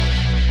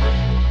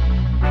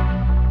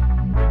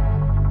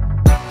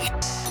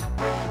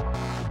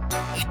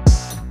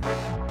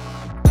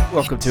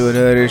Welcome to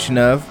another edition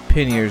of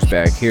Pin Ears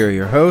Back. Here are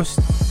your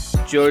hosts,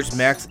 George,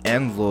 Max,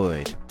 and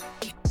Lloyd.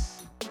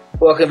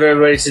 Welcome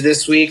everybody to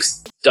this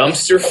week's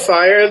Dumpster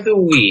Fire of the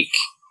Week,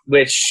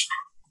 which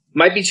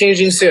might be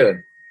changing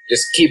soon.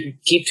 Just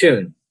keep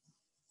tuned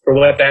for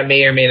what that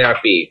may or may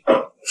not be.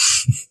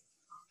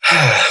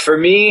 For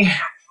me,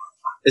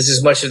 this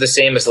is much of the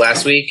same as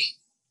last week.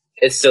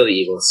 It's still the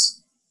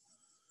Eagles.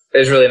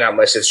 There's really not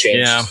much that's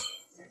changed. Yeah.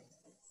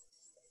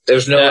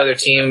 There's no other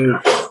team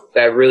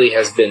that really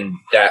has been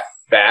that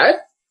bad,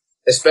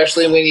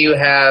 especially when you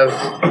have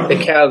the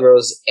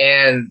Cowgirls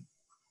and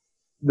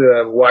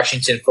the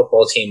Washington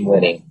football team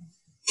winning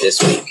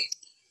this week.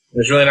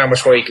 There's really not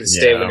much more you can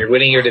say when you're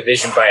winning your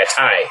division by a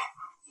tie.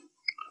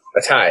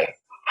 A tie.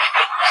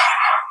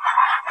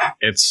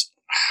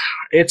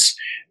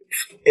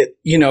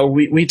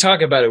 We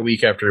talk about it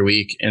week after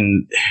week,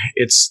 and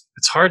it's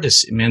hard to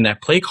see, man,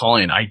 that play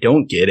calling, I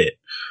don't get it.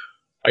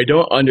 I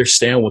don't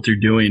understand what they're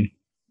doing.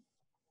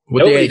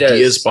 What Nobody the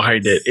ideas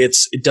behind it.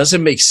 It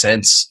doesn't make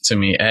sense to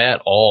me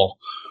at all.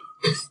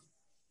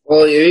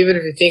 Well, even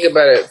if you think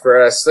about it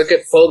for us, look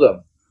at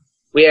Fulgham.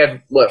 We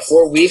had,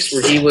 4 weeks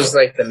where he was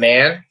like the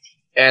man,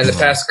 and the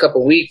past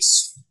couple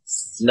weeks,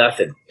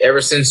 nothing. Ever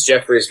since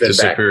Jeffrey's been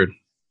disappeared. Back.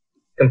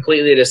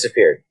 Completely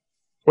disappeared.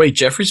 Wait,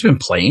 Jeffrey's been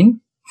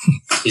playing?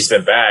 He's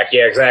been back.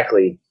 Yeah,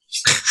 exactly.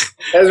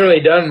 Hasn't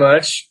really done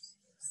much.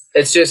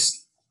 It's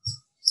just,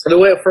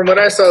 from what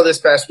I saw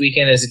this past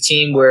weekend, is a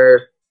team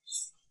where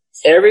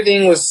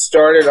everything was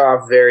started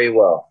off very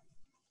well.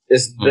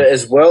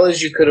 As well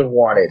as you could have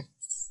wanted.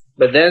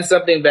 But then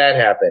something bad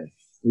happened.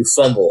 You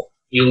fumble.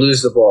 You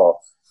lose the ball.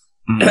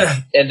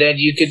 And then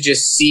you could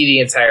just see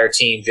the entire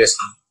team just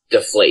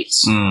deflate.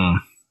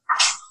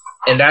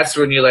 And that's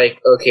when you're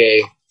like,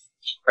 okay.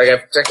 Like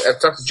I've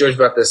talked to George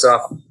about this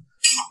off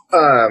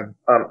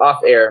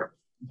air,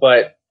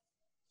 but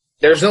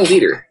there's no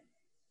leader.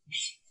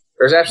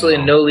 There's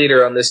absolutely no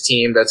leader on this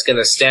team that's going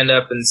to stand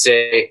up and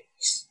say,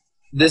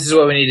 this is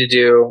what we need to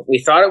do.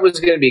 We thought it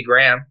was going to be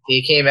Graham.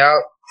 He came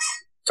out,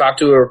 talked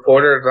to a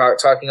reporter,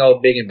 talking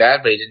all big and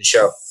bad, but he didn't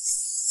show.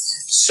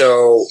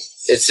 So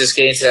it's just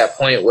getting to that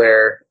point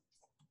where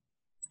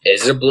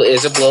is it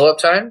blow-up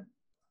time?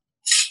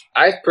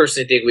 I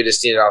personally think we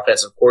just need an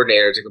offensive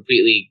coordinator to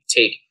completely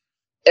take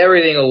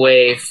everything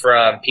away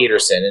from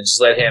Peterson and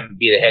just let him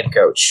be the head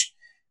coach.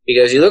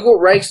 Because you look what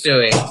Reich's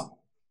doing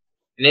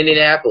in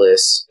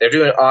Indianapolis, they're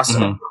doing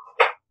awesome. Mm-hmm.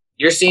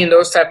 You're seeing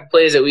those type of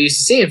plays that we used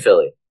to see in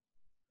Philly.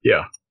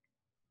 Yeah.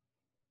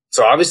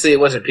 So obviously it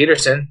wasn't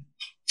Peterson.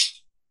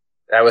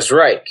 That was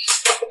Reich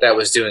that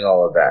was doing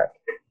all of that.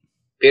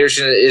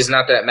 Peterson is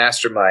not that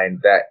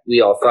mastermind that we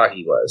all thought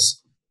he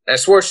was. And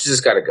Schwartz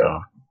just got to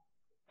go.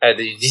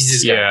 It's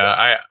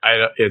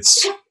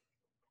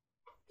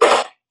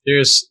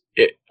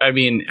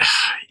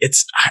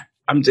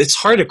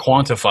hard to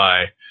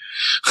quantify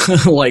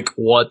like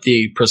what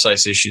the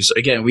precise issues.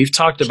 Again, we've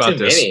talked about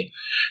this.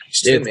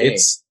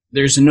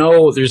 There's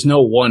no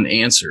one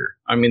answer.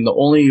 I mean,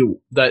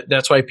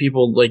 that's why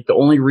people like the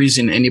only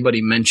reason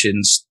anybody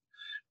mentions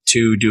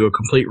to do a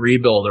complete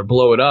rebuild or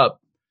blow it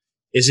up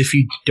is if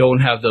you don't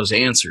have those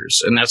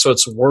answers. And that's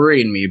what's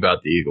worrying me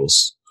about the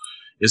Eagles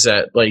is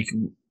that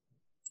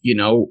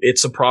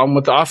it's a problem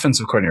with the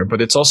offensive coordinator,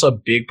 but it's also a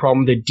big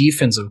problem with the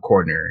defensive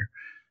coordinator.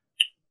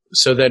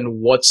 So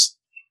then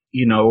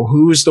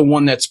who's the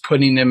one that's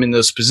putting them in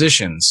those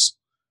positions?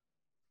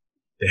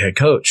 The head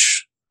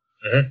coach.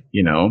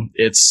 Mm-hmm.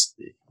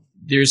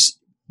 There's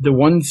the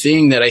one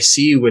thing that I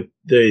see with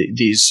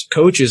these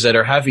coaches that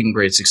are having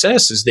great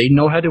success is they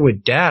know how to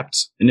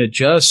adapt and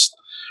adjust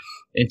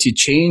and to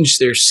change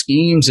their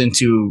schemes and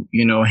to,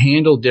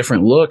 handle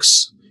different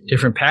looks,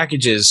 different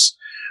packages.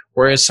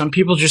 Whereas some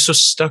people just are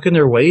stuck in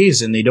their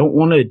ways and they don't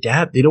want to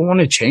adapt. They don't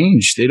want to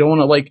change. They don't want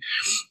to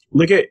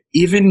look at,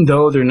 even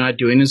though they're not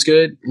doing as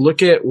good,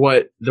 look at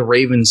what the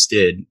Ravens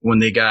did when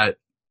they got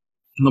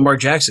Lamar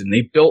Jackson.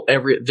 They built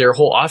their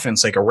whole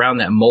offense around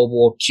that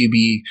mobile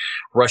QB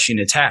rushing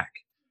attack.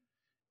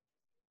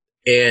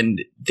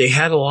 And they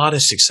had a lot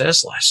of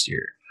success last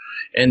year.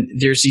 And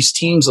there's these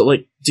teams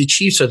that the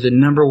Chiefs are the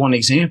number one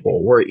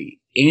example where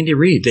Andy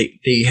Reid,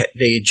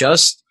 they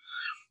adjust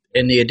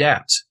and they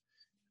adapt.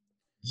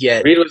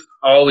 Yet Reid was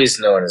always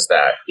known as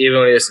that, even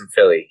when he was in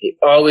Philly. He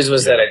always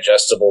was that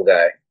adjustable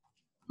guy.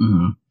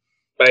 Mm-hmm.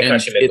 But I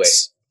caught you midway.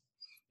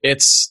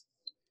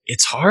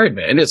 It's hard,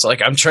 man. It's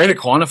I'm trying to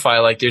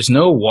quantify. There's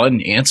no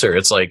one answer.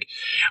 It's I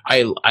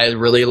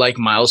really like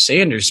Miles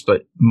Sanders,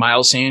 but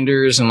Miles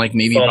Sanders and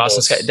maybe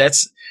Boston Scott.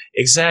 That's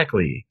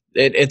exactly.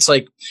 It's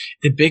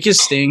the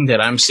biggest thing that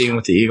I'm seeing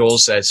with the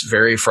Eagles that's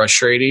very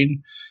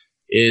frustrating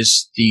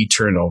is the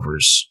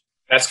turnovers.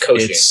 That's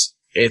coaching.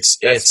 It's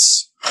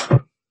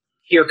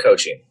peer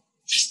coaching.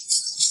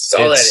 That's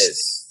all that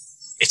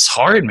is. It's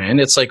hard, man.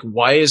 It's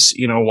why is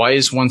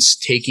once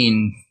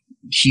taking,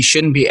 he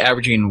shouldn't be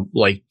averaging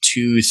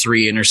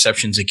 2-3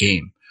 interceptions a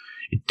game.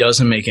 It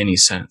doesn't make any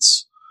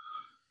sense.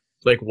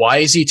 Why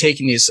is he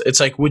taking these?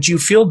 It's would you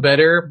feel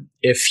better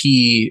if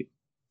he,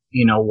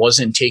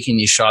 wasn't taking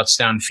these shots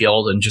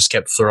downfield and just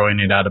kept throwing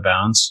it out of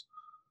bounds?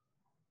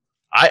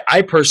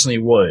 I personally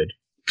would.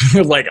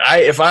 Like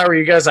if I were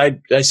you guys,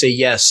 I'd say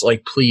yes.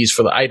 Like please,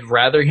 I'd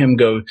rather him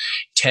go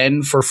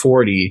 10 for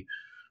 40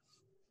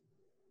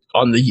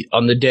 on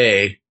the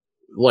day,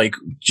 like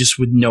just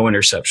with no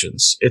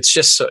interceptions. It's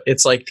just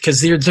it's like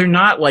because they're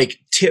not like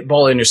tip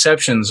ball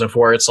interceptions of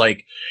where it's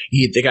like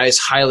the guy's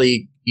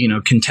highly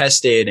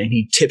contested and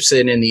he tips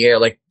it in the air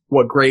like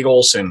what Greg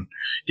Olsen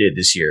did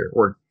this year,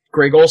 where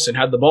Greg Olsen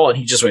had the ball and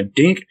he just went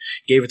dink,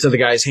 gave it to the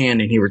guy's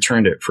hand, and he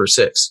returned it for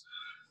 6.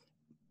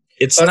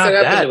 It's not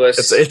that.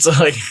 It's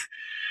like.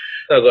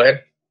 No, go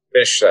ahead.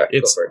 Finish that.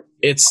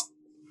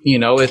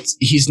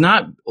 He's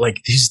not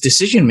like his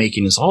decision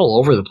making is all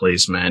over the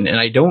place, man. And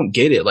I don't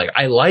get it. Like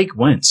I like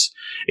Wentz.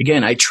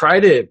 Again, I try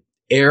to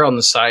err on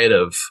the side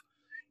of,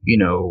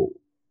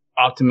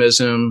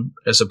 optimism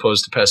as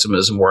opposed to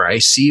pessimism, where I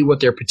see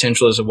what their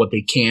potential is and what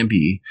they can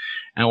be.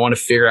 And I want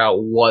to figure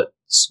out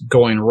what's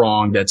going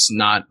wrong that's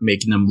not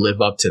making them live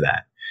up to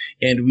that.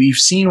 And we've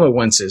seen what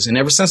Wentz is. And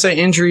ever since that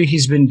injury,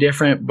 he's been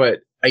different. But,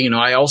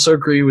 I also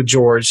agree with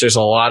George. There's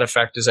a lot of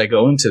factors that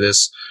go into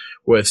this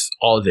with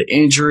all of the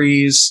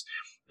injuries,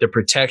 the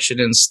protection,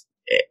 and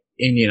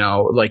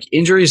like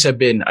injuries have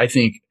been, I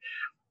think,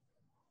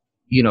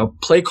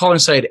 play calling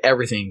aside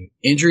everything,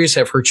 injuries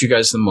have hurt you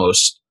guys the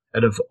most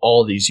out of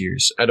all these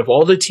years. Out of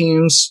all the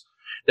teams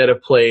that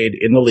have played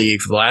in the league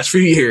for the last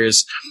few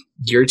years,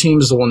 your team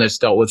is the one that's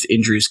dealt with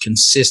injuries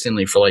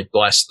consistently for like the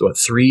last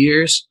 3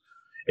 years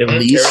at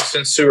least. Ever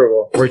since Super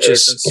Bowl. Which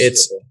is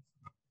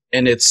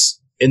it's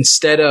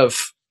instead of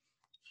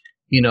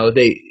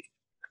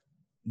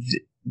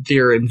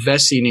they're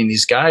investing in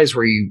these guys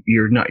where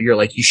you're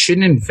like you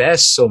shouldn't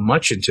invest so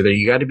much into them.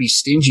 You got to be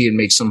stingy and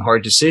make some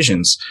hard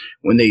decisions.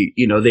 When they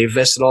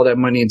invested all that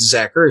money into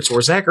Zach Ertz, where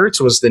Zach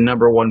Ertz was the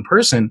number one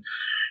person,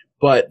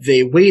 but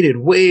they waited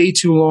way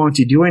too long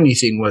to do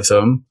anything with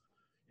him,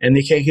 and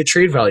they can't get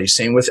trade value.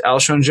 Same with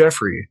Alshon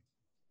Jeffrey,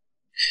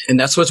 and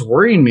that's what's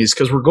worrying me is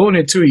because we're going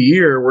into a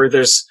year where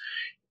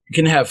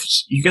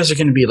you guys are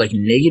going to be like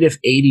negative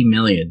 80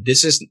 million.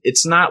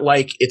 It's not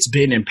like it's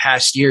been in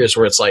past years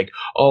where it's like,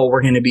 oh,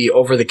 we're going to be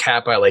over the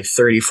cap by like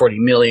 30, 40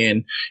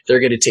 million. They're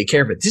going to take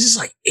care of it. This is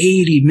like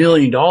 $80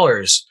 million.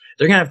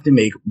 They're going to have to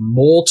make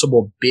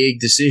multiple big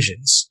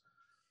decisions.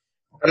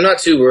 I'm not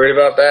too worried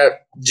about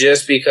that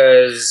just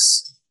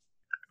because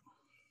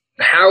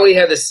Howie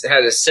had a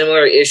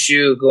similar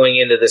issue going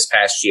into this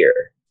past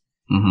year.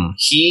 Mm-hmm.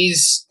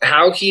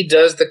 How he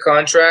does the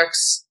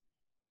contracts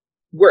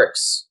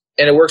works.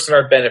 And it works in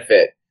our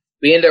benefit.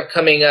 We end up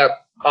coming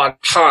up on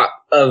top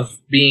of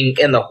being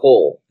in the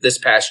hole this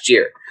past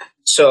year.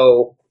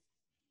 So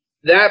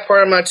that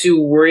part I'm not too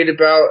worried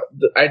about.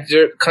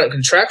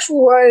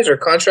 Contractual-wise or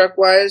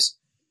contract-wise,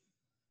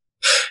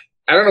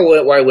 I don't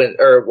know why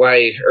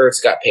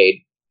Ertz got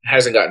paid,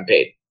 hasn't gotten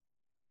paid.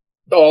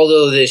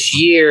 Although this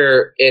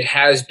year, it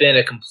has been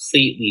a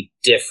completely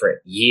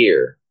different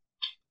year.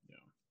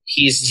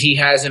 He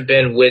hasn't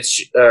been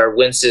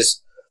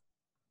Wentz's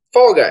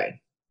fall guy.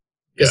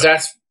 Because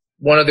that's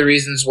one of the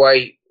reasons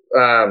why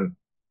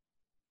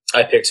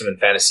I picked him in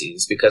fantasy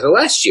is because of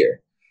last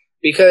year.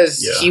 Because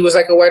he was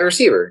like a wide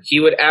receiver. He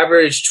would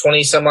average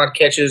 20-some-odd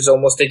catches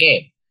almost a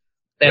game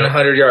and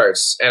 100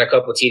 yards and a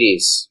couple of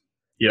TDs.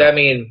 Yeah. I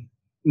mean,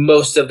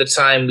 most of the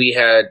time we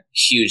had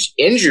huge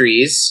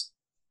injuries.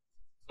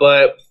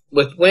 But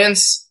with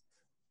Wentz,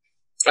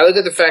 I look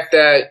at the fact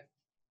that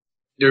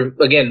there are,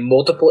 again,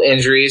 multiple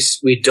injuries.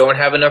 We don't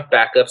have enough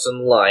backups on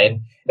the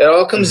line. It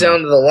all comes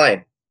down to the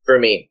line for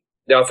me.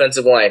 The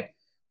offensive line.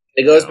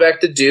 It goes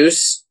back to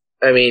Deuce.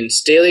 I mean,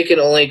 Staley can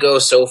only go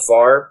so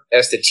far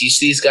as to teach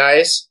these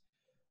guys.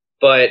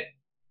 But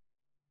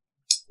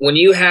when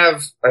you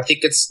have, I think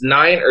it's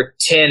 9 or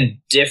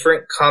 10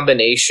 different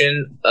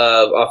combination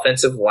of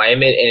offensive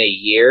linemen in a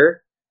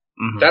year,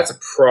 that's a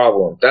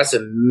problem. That's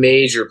a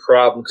major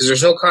problem because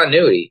there's no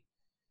continuity.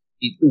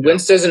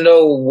 Wentz doesn't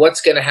know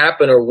what's going to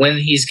happen or when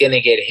he's going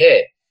to get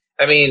hit.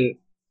 I mean,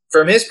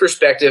 from his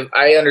perspective,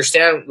 I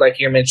understand, like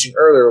you mentioned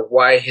earlier,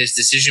 why his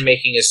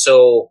decision-making is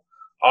so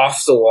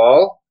off the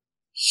wall.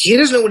 He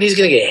doesn't know when he's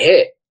going to get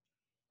hit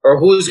or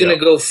who's going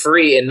to go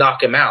free and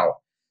knock him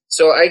out.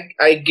 So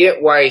I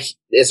get why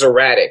it's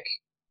erratic.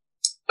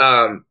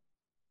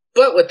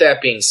 But with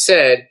that being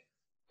said,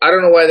 I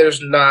don't know why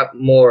there's not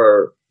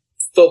more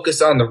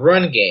focus on the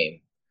run game,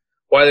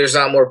 why there's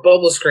not more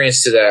bubble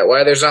screens to that,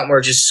 why there's not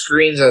more just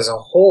screens as a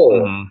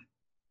whole.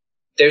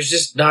 There's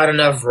just not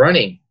enough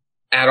running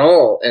at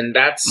all, and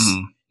that's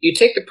you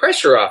take the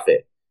pressure off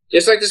it.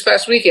 Just like this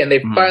past weekend, they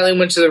finally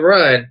went to the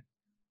run.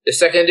 The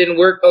second it didn't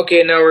work,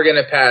 okay, now we're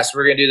going to pass.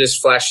 We're going to do this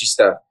flashy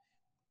stuff.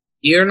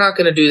 You're not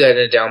going to do that in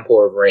a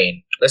downpour of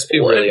rain. Let's be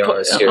really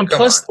honest here.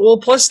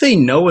 Plus they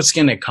know it's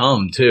going to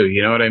come too.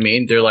 You know what I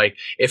mean? They're like,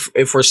 if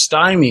we're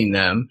stymieing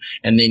them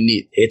and they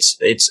need it's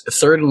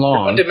third and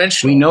long,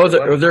 we know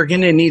that they're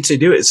going to need to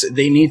do it. So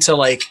they need to,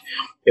 like,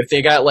 if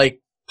they got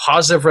like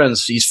positive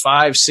runs, these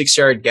 5-6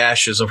 yard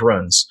gashes of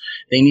runs.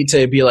 They need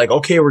to be like,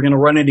 okay, we're going to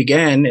run it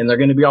again, and they're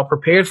going to be all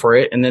prepared for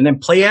it, and then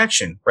play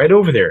action right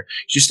over there.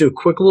 Just do a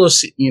quick little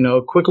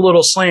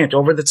slant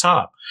over the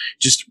top.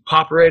 Just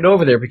pop it right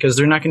over there because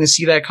they're not going to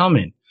see that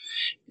coming.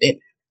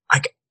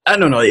 I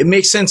don't know. It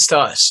makes sense to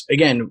us.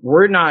 Again,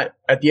 we're not,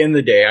 at the end of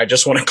the day, I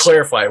just want to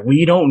clarify,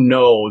 we don't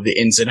know the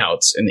ins and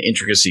outs and the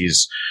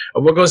intricacies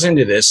of what goes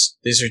into this.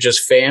 These are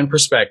just fan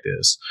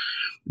perspectives.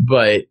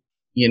 But,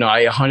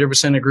 I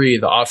 100% agree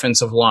the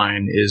offensive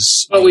line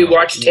is... But we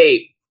watch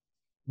tape.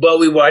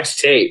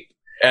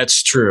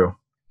 That's true.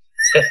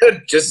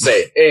 Just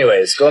say.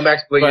 Anyways, going back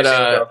to what you're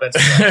saying about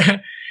offensive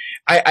line.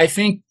 I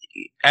think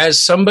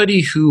as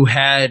somebody who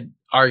had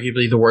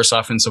arguably the worst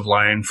offensive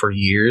line for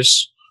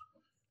years...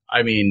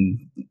 I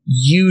mean,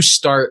 you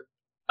start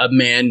a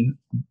man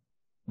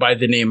by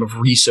the name of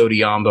Reese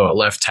Odhiambo at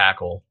left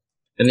tackle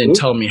and then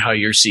tell me how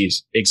your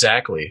season.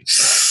 Exactly.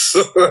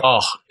 Oh,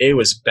 it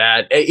was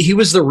bad. He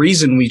was the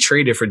reason we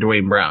traded for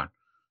Dwayne Brown.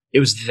 It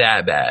was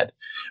that bad.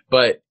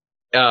 But,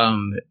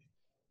 some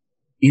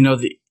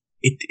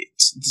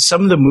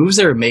of the moves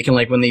they were making,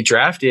 like when they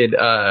drafted,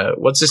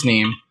 what's his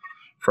name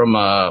from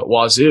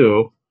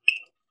Wazoo,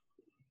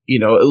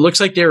 it looks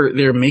like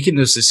they're making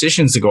those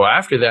decisions to go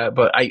after that.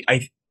 But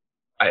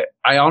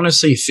I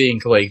honestly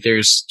think like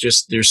there's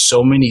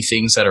so many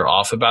things that are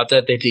off about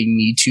that they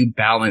need to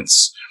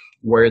balance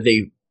where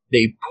they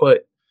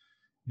put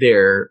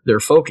their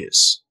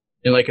focus.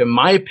 And like, in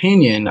my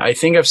opinion, I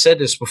think I've said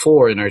this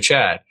before in our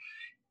chat,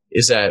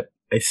 is that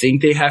I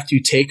think they have to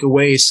take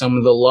away some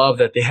of the love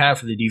that they have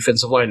for the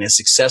defensive line. As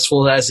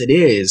successful as it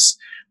is,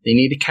 they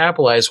need to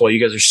capitalize while you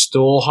guys are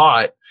still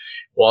hot,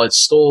 while it's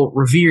still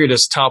revered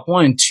as top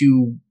one,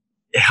 to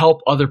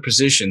help other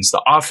positions,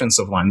 the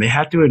offensive line. They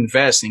have to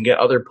invest and get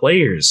other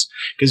players.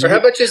 Or how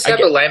about just have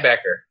a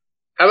linebacker?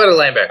 How about a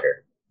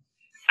linebacker?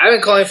 I've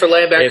been calling for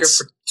linebacker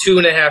for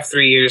 2.5,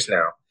 3 years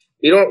now.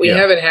 We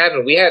haven't had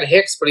one. We had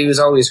Hicks, but he was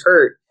always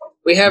hurt.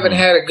 We haven't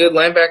had a good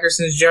linebacker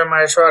since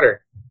Jeremiah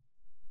Trotter.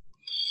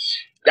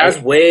 That was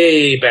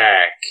way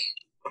back.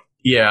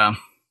 Yeah.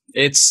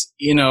 It's,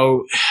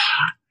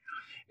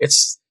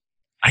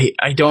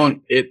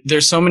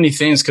 there's so many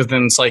things, because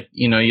then it's like,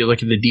 you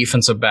look at the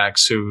defensive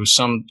backs who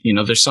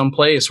there's some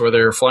plays where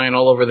they're flying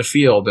all over the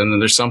field, and then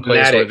there's some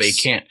plays where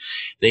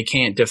they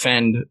can't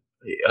defend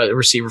a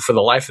receiver for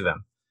the life of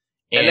them.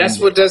 And that's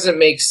what doesn't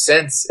make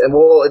sense.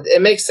 Well,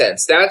 it makes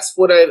sense. This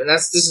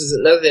is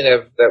another thing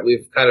that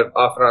we've kind of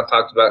off and on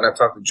talked about, and I've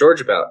talked to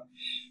George about.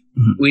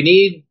 Mm-hmm. We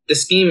need the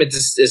scheme. It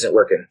just isn't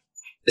working.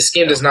 The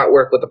scheme does not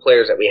work with the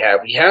players that we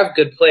have. We have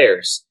good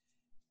players,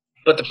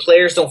 but the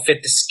players don't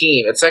fit the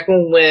scheme. It's like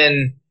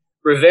when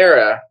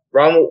Juan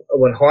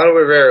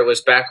Rivera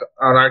was back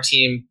on our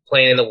team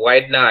playing in the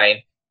wide 9,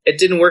 it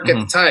didn't work at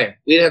the time.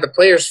 We didn't have the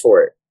players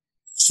for it.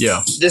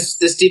 Yeah. This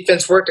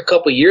defense worked a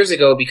couple years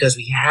ago because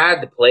we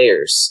had the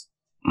players.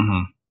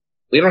 Mm-hmm.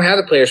 We don't have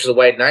the players for the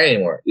wide 9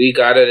 anymore. We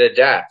got to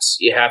adapt.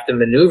 You have to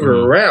maneuver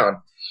around,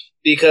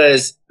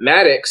 because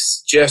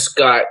Maddox just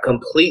got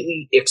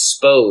completely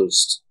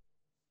exposed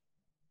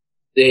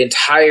the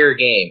entire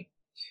game.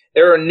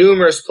 There are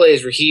numerous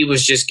plays where he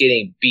was just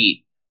getting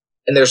beat,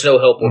 and there's no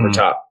help over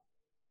top.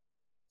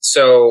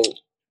 So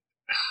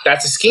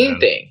that's a scheme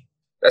thing.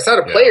 That's not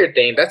a player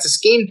thing. That's a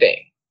scheme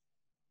thing.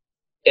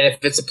 And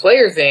if it's a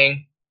player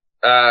thing,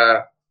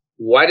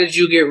 why did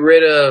you get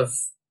rid of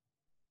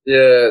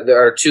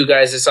our 2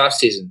 guys this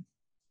offseason?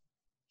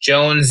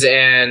 Jones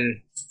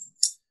and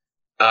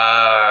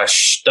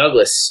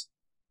Douglas.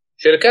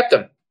 Should have kept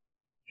them.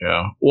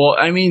 Yeah. Well,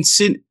 I mean,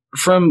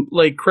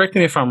 correct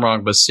me if I'm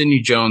wrong, but Sidney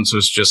Jones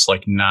was just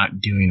like not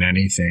doing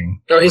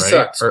anything. Oh, he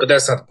sucks, but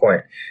that's not the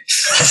point.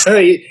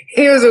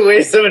 he was a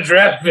waste of a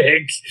draft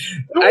pick.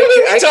 What are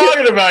you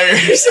talking about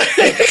here?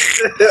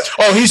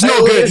 Oh, he's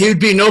no good. He'd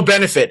be no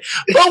benefit.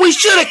 But we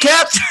should have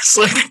kept.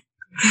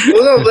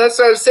 Well, no, that's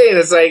what I'm saying.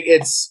 It's like,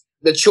 it's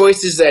the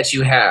choices that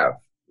you have.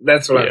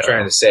 That's what I'm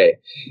trying to say.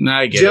 No,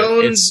 I get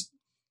it.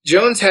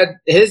 Jones had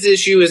his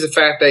issue is the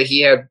fact that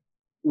he had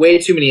way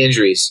too many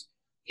injuries.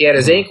 He had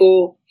his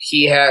ankle,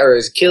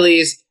 his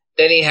Achilles,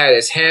 then he had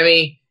his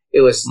hammy.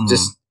 It was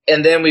just,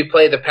 and then we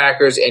played the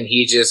Packers and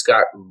he just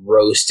got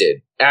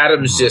roasted.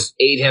 Adams just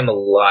ate him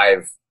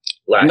alive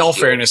last year. In all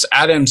fairness,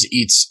 Adams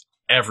eats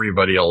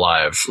everybody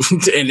alive.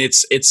 And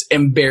it's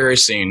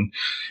embarrassing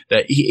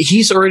that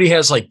he's already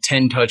has like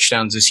 10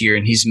 touchdowns this year,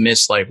 and he's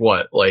missed like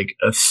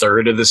a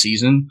third of the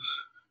season.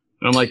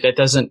 And I'm like,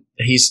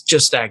 he's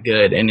just that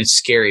good, and it's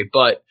scary.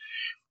 But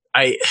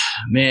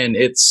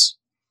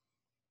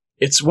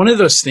it's one of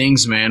those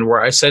things, man,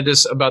 where I said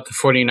this about the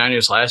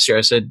 49ers last year.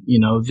 I said,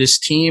 this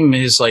team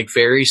is like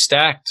very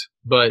stacked,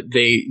 but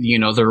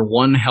they're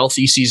one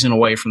healthy season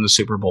away from the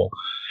Super Bowl.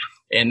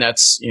 And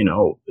that's,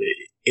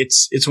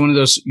 it's one of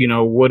those,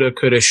 woulda,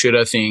 coulda,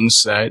 shoulda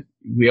things that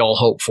we all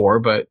hope for.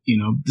 But,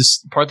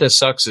 this part that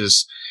sucks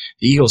is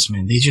the Eagles,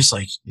 man. They just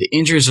like, the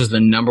injuries is the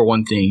number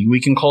one thing.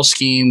 We can call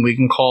scheme. We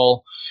can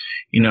call,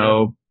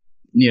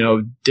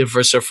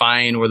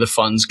 diversifying where the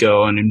funds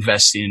go and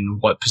investing in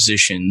what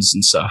positions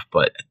and stuff.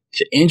 But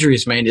to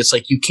injuries, man, it's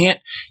like you can't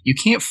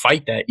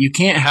fight that. You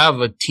can't have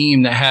a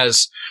team that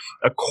has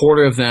a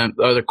quarter of them,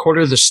 or the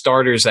quarter of the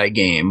starters that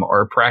game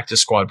are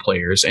practice squad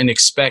players, and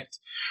expect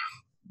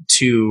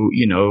to,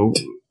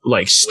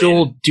 like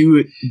still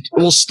do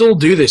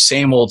the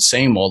same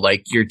old,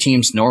 like your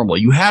team's normal.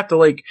 You have to,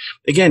 like,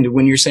 again,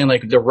 when you're saying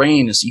like the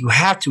Reigns, you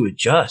have to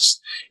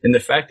adjust. And the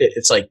fact that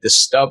it's like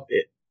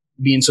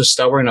being so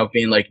stubborn of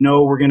being like,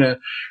 no, we're going to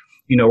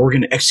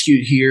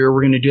execute here.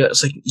 We're going to do that.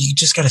 It's like, you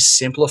just got to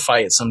simplify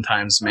it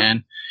sometimes,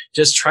 man.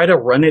 Just try to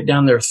run it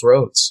down their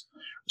throats.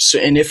 So,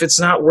 and if it's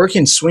not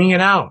working, swing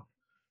it out.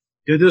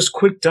 Do those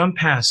quick dump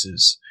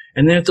passes.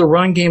 And then if the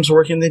run game's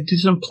working, then do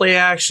some play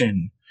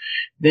action.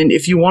 Then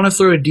if you want to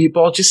throw a deep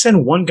ball, just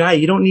send one guy.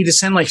 You don't need to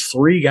send like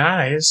 3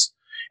 guys.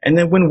 And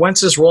then when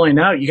Wentz is rolling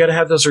out, you got to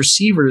have those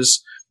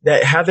receivers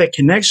that have that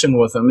connection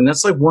with them. And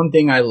that's like one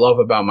thing I love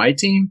about my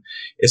team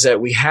is that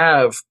we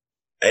have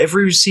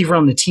every receiver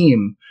on the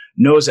team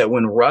knows that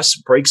when Russ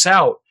breaks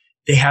out,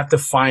 they have to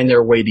find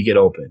their way to get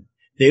open.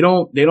 They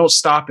don't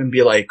stop and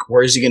be like,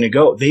 where is he going to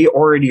go? They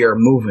already are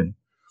moving.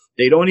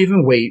 They don't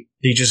even wait.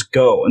 They just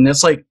go. And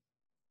that's like,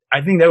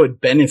 I think that would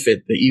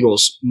benefit the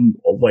Eagles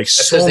like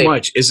so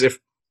much is if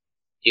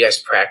you guys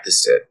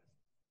practiced it.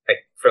 Like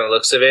from the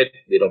looks of it,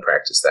 they don't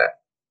practice that.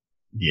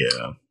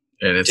 Yeah.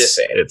 And it's just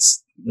saying.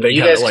 They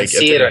you guys can like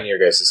see it on your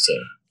guys'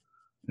 team.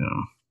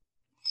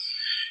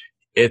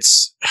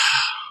 It's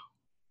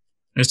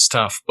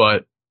tough,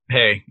 but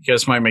hey, you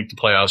guys might make the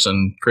playoffs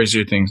and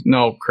crazier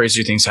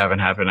things haven't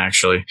happened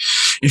actually.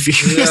 If you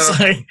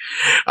like,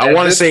 I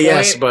want to say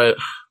yes, but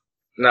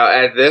no,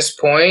 at this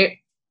point,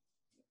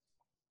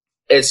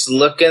 it's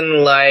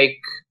looking like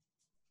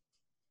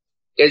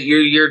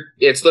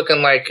it's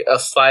looking like a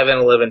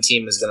 5-11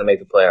 team is going to make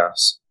the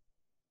playoffs.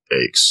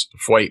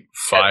 Wait,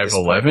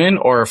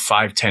 5-11 or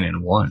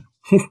 5-10-1?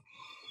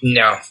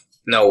 No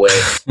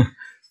way.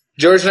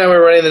 George and I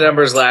were running the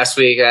numbers last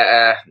week.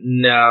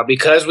 No,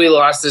 because we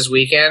lost this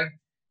weekend,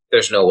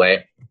 there's no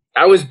way.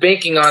 I was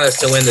banking on us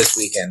to win this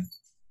weekend.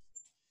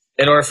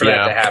 In order for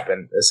that to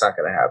happen, it's not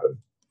going to happen.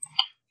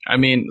 I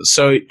mean,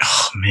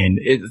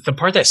 the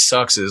part that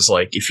sucks is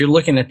like if you're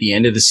looking at the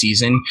end of the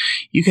season,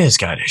 you guys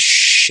got a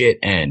shit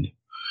end.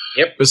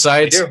 Yep.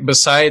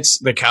 Besides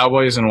the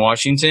Cowboys and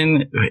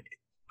Washington,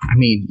 I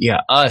mean,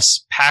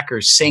 us,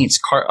 Packers, Saints,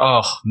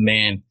 oh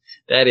man,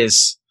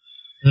 that's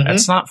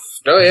not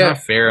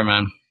fair,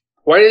 man.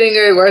 Why do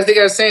you think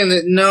I was saying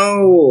that?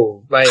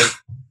 No, like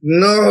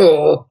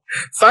no,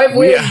 5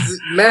 wins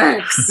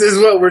max is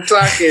what we're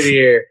talking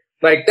here.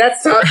 Like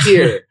that's top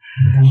tier.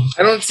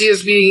 I don't see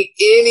us beating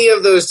any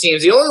of those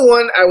teams. The only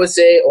one I would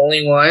say,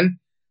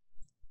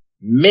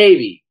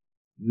 maybe,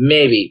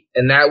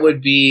 and that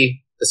would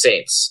be the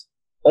Saints.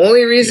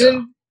 Only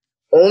reason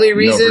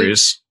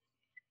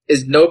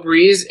is no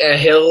Breeze, and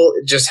Hill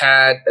just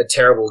had a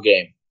terrible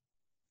game.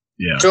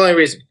 Yeah, it's the only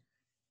reason.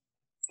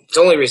 It's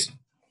the only reason.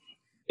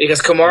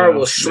 Because Kamara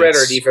will shred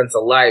our defense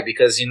alive.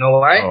 Because you know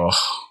why? Oh.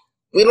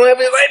 We don't have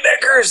any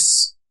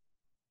linebackers.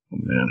 Oh,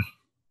 man.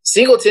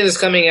 Singleton is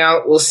coming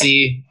out. We'll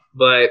see,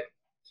 but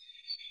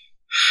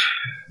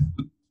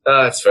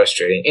it's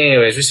frustrating.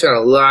 Anyways, we spent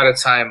a lot of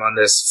time on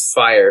this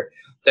fire.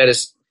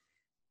 It's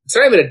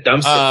not even a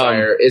dumpster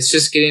fire. It's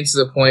just getting to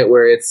the point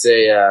where it's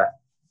a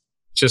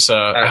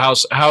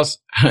house.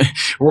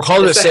 We're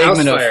calling it a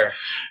segment of fire.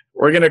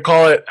 We're gonna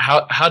call it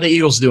how the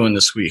Eagles doing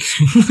this week.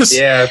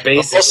 Yeah, basically.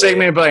 A whole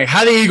segment like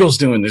how the Eagles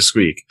doing this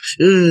week.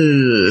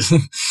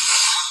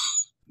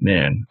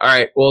 Man. All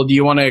right. Well, do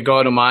you want to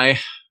go to my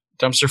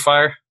dumpster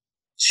fire?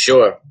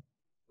 Sure.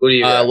 Who do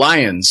you got?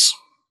 Lions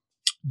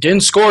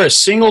didn't score a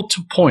single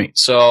point.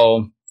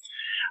 So,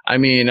 I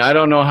mean, I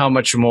don't know how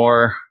much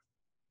more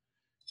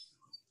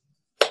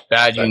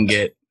bad you can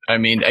get. I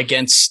mean,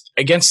 against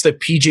the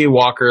PJ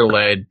Walker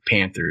led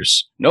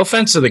Panthers. No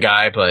offense to the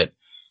guy, but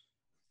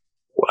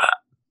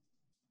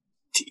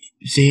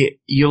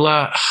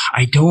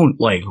I don't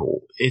like.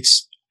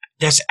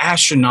 That's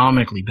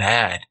astronomically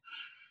bad.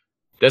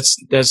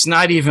 That's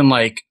not even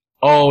like,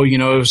 oh, it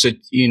was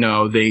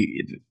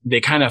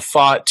they kind of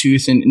fought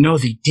tooth and no,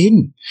 they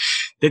didn't.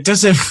 That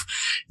doesn't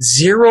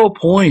 0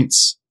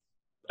 points.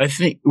 I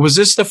think was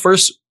this the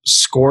first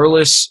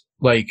scoreless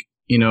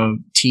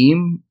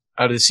team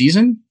out of the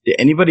season? Did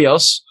anybody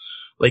else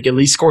at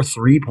least score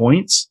 3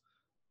 points?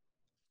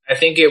 I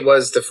think it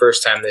was the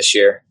first time this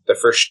year, the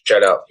first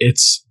shutout.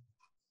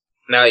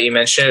 Now that you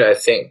mention it, I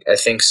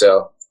think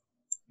so.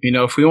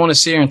 If we want to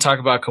sit here and talk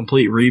about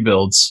complete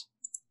rebuilds.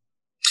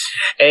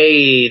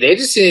 Hey, they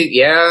just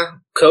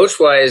coach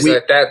wise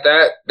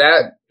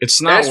that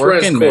it's not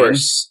working, man.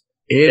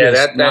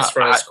 That's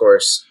run its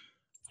course.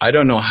 I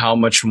don't know how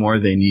much more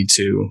they need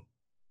to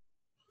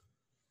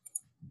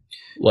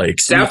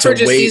Stafford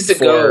just needs to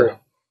go.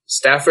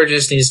 Stafford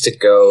just needs to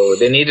go.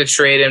 They need to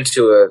trade him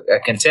to a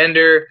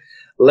contender.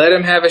 Let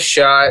him have a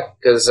shot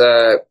because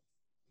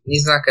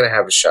he's not going to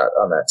have a shot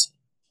on that team.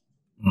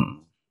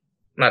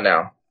 Not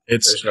now.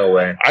 There's no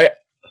way.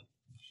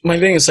 My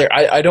thing is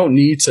I don't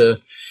need to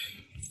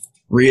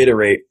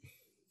reiterate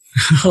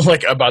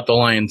like about the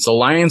Lions. The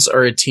Lions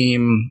are a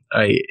team.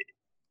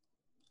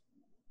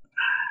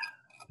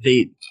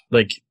 They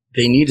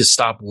need to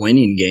stop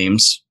winning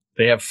games.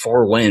 They have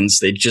 4 wins.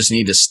 They just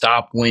need to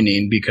stop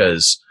winning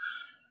because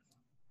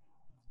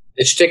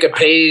they should take a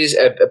page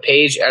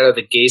out of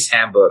the Gase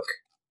handbook.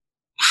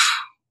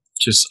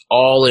 Just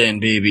all in,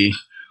 baby.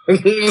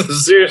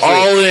 Seriously,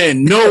 all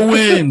in, no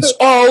wins.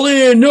 All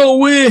in, no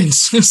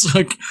wins. It's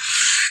like,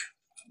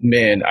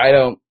 man,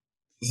 the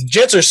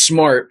Jets are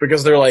smart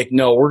because they're like,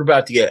 no, we're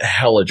about to get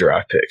hella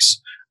draft picks.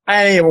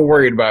 I ain't even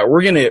worried about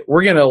it.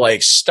 We're gonna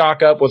like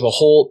stock up with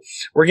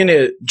we're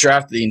gonna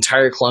draft the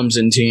entire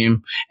Clemson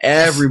team.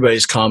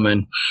 Everybody's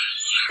coming.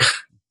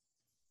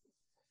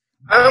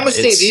 I almost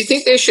think, do you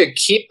think they should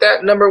keep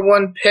that number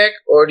 1 pick,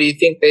 or do you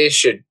think they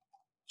should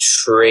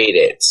trade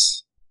it?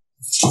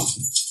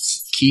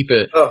 Keep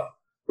it. Oh,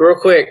 real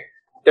quick.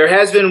 There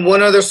has been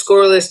one other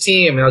scoreless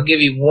team, and I'll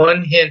give you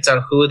one hint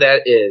on who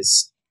that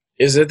is.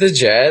 Is it the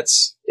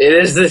Jets? It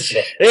is the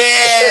Jets.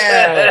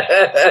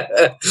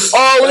 Yeah!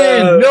 All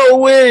in, no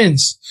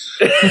wins.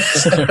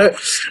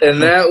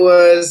 And that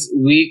was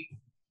week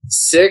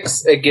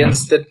 6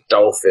 against the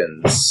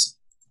Dolphins.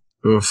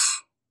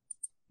 Oof.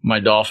 My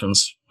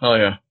Dolphins. Oh,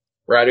 yeah.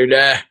 Ride or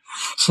die.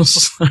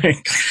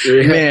 Like,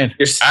 man,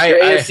 your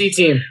AFC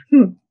team.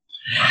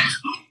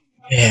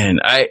 Man,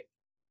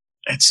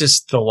 it's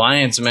just the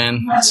Lions,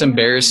 man. It's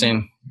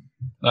embarrassing.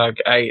 Like,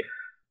 I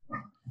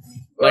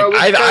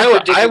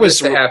was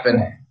to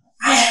happen.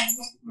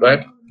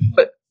 But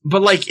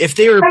like if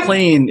they were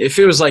playing, if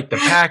it was like the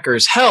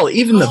Packers, hell,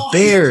 even the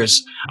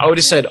Bears, I would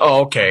have said,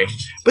 "Oh, okay."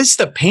 But it's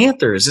the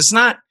Panthers. It's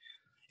not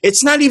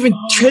even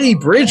Teddy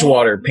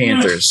Bridgewater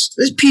Panthers.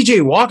 This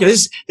PJ Walker.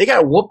 They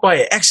got whooped by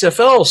an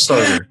XFL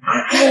starter.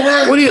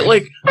 What do you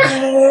like?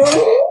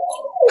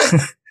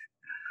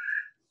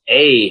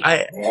 Hey,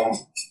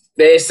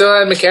 they still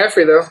have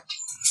McCaffrey though.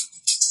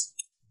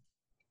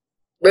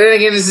 But then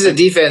again, this is a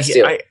defense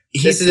still.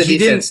 This is a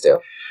defense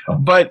still.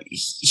 But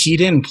he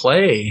didn't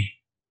play.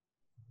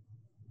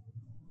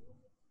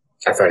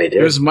 I thought he did.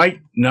 It was Mike.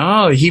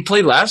 No, he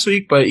played last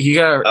week, but he's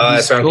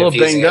a little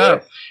banged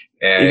up.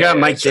 Yeah, you got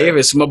Mike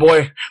Davis, my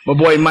boy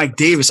Mike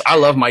Davis. I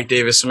love Mike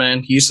Davis,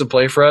 man. He used to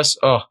play for us.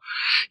 Oh,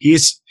 he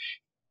was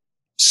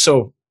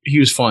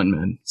fun,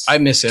 man. I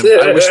miss him.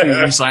 I wish we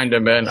re-signed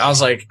him, man. I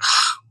was like,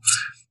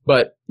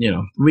 but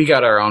we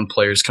got our own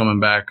players coming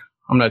back.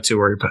 I'm not too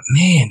worried. But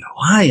man,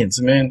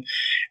 Lions, man,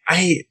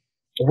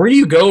 where do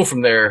you go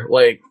from there?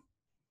 Like,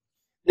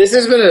 this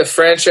has been a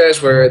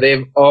franchise where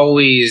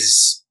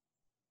it's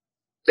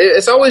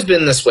always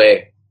been this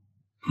way.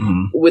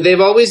 Mm-hmm. They've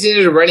always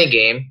needed a running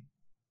game.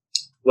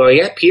 Well,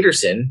 yeah,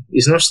 Peterson.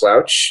 He's no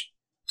slouch.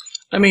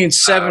 I mean,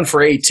 7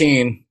 for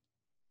 18.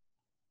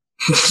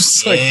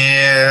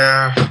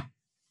 Yeah.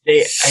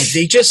 They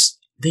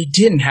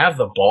didn't have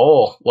the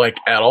ball, like,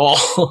 at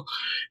all.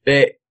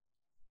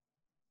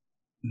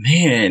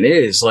 Man, it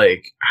is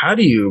like, how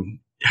do you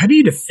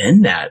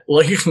defend that?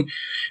 Like,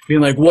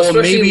 being like, well,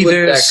 especially maybe with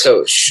there's that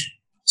coach.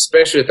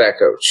 Especially with that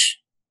coach.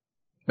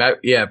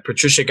 Yeah,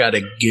 Patricia got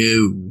to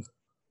go.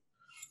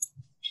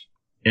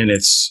 And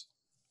it's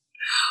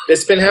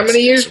been how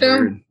many years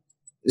now?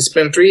 It's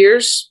been 3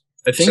 years?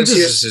 I think this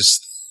is his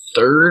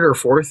 3rd or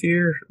 4th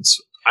year.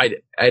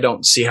 I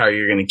don't see how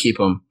you're going to keep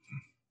him.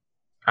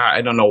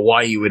 I don't know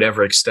why you would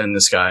ever extend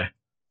this guy.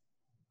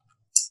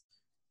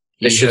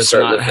 He has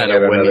not had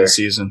a winning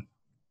season.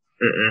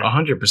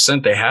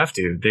 100% they have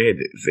to.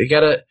 They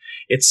gotta.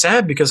 It's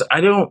sad because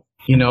I don't.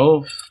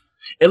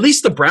 At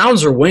least the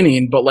Browns are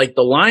winning, but like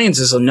the Lions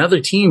is another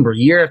team where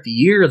year after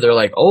year they're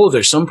like, oh,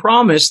 there's some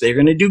promise they're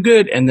going to do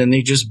good, and then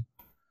they just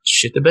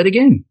shit the bed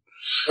again.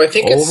 Well, I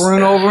think over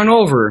and over and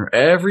over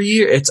every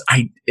year. It's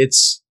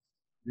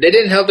they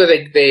didn't help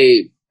that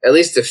they at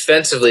least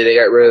defensively they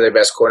got rid of their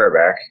best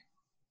cornerback.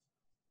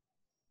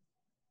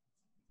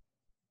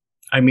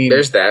 I mean,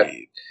 there's that.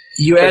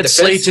 You add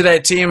Slate to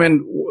that team,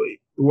 and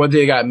what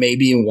they got?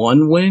 Maybe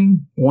one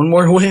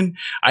more win.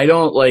 I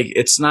don't like.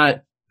 It's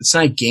not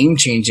game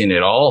changing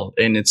at all,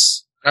 and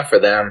it's not for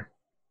them.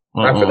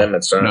 Not for them.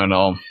 It's not.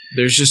 No.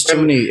 There's just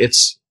too many.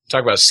 It's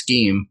talk about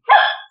scheme.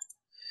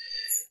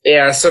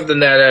 Yeah,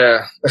 something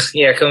that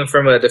coming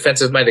from a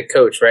defensive minded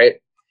coach, right?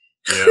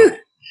 Yeah.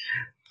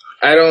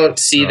 I don't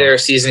see their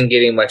season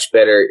getting much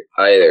better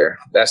either.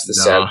 That's the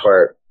sad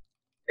part.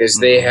 Is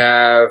they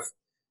have.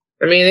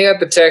 I mean, they got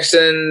the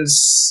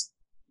Texans,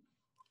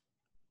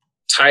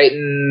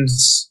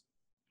 Titans,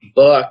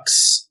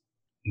 Bucks,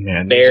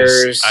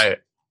 Bears,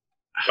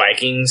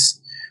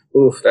 Vikings.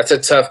 Oof, that's a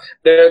tough.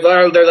 Their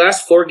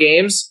last 4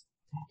 games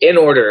in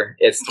order.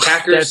 It's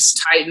Packers,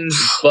 Titans,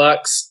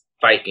 Bucks,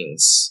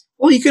 Vikings.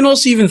 Well, you can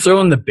also even throw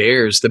in the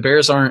Bears. The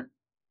Bears aren't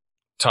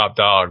top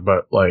dog,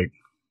 but like,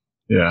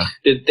 yeah,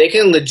 they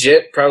can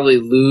legit probably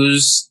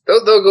lose.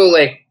 They'll go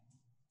like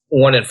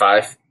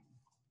 1-5.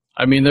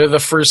 I mean, they're the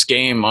first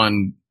game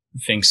on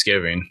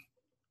Thanksgiving.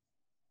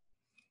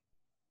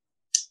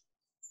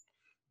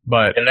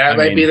 And that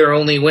might be their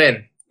only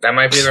win.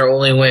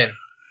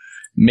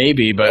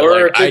 Maybe, but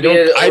or like, I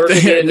don't. I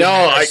think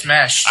no.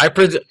 Smash. I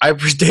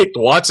predict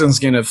Watson's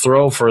going to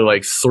throw for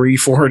like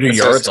 300-400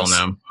 yards on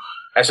them.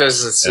 That's what I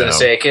was going to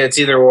say. It's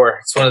either or.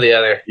 It's one or the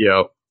other.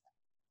 Yep.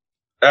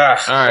 All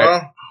right.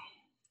 Well,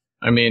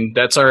 I mean,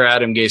 that's our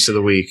Adam Gase of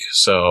the week,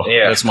 so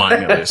that's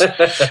mine at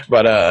least.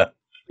 But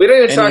we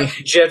don't even talk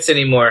Jets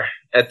anymore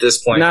at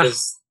this point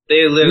because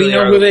they literally we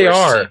know who they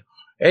are. Team.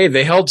 Hey,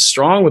 they held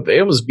strong they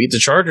almost beat the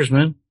Chargers,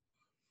 man.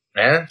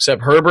 Man,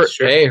 except Herbert.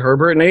 Hey,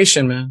 Herbert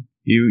Nation, man.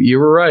 You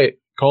were right.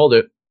 Called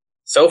it.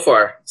 So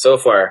far.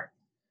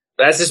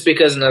 That's just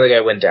because another guy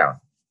went down.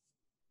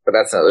 But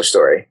that's another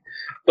story.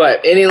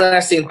 But any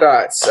lasting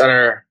thoughts on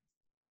our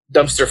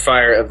dumpster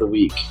fire of the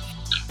week?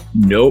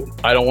 Nope.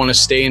 I don't want to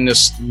stay in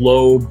this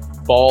low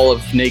ball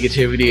of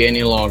negativity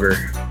any longer.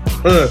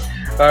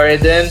 All right,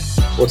 then.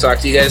 We'll talk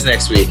to you guys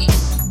next week.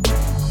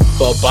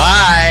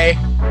 Bye-bye.